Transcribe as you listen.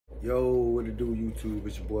Yo, what it do, YouTube?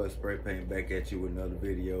 It's your boy Spray Paint back at you with another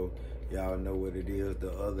video. Y'all know what it is,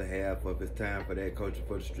 the other half of It's Time for That Culture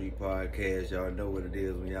for the Street podcast. Y'all know what it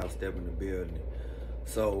is when y'all step in the building.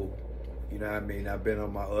 So, you know what I mean? I've been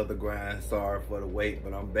on my other grind, sorry for the wait,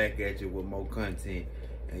 but I'm back at you with more content.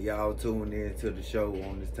 And y'all tune in to the show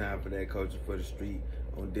on It's Time for That Culture for the Street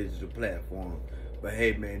on digital platform. But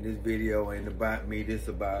hey man, this video ain't about me, this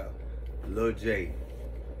about Lil Jay.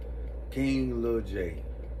 King Lil Jay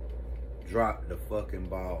dropped the fucking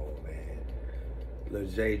ball, man. Lil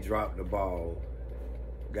Jay dropped the ball.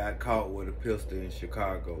 Got caught with a pistol in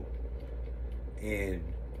Chicago. And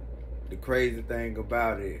the crazy thing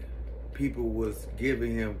about it, people was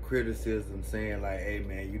giving him criticism saying like, hey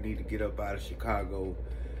man, you need to get up out of Chicago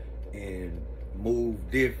and move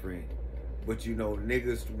different. But you know,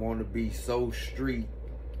 niggas want to be so street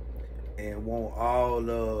and want all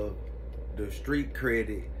of the street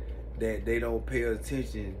credit that they don't pay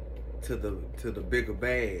attention to the bigger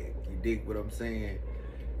bag. You dig what I'm saying?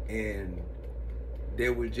 And they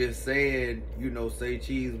were just saying, you know, Say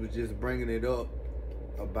Cheese was just bringing it up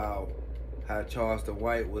about how Charleston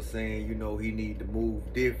White was saying, you know, he need to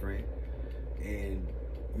move different. And,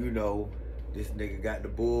 you know, this nigga got the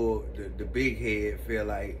bull, the big head, feel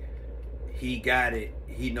like he got it,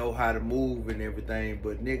 he know how to move and everything.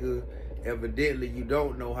 But nigga, evidently you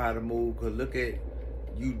don't know how to move, because look at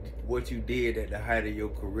what you did at the height of your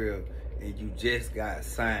career, and you just got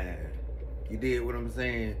signed. You did what I'm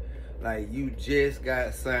saying? Like, you just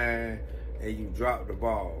got signed and you dropped the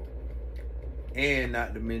ball. And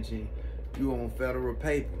not to mention, you on federal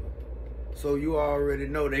paper. So you already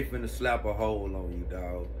know they finna slap a hole on you,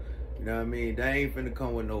 dog. You know what I mean? They ain't finna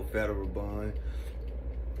come with no federal bond.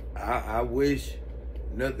 I wish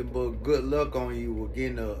nothing but good luck on you with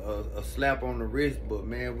getting a slap on the wrist, but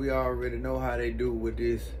man, we already know how they do with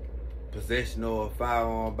this possession of a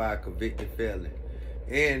firearm by a convicted felon.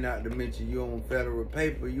 And not to mention, you on federal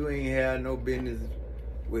paper, you ain't have no business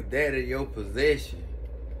with that in your possession.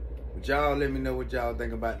 But y'all let me know what y'all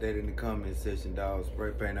think about that in the comment section, dog.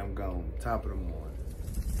 Spray Paint, I'm gone. Top of the morning.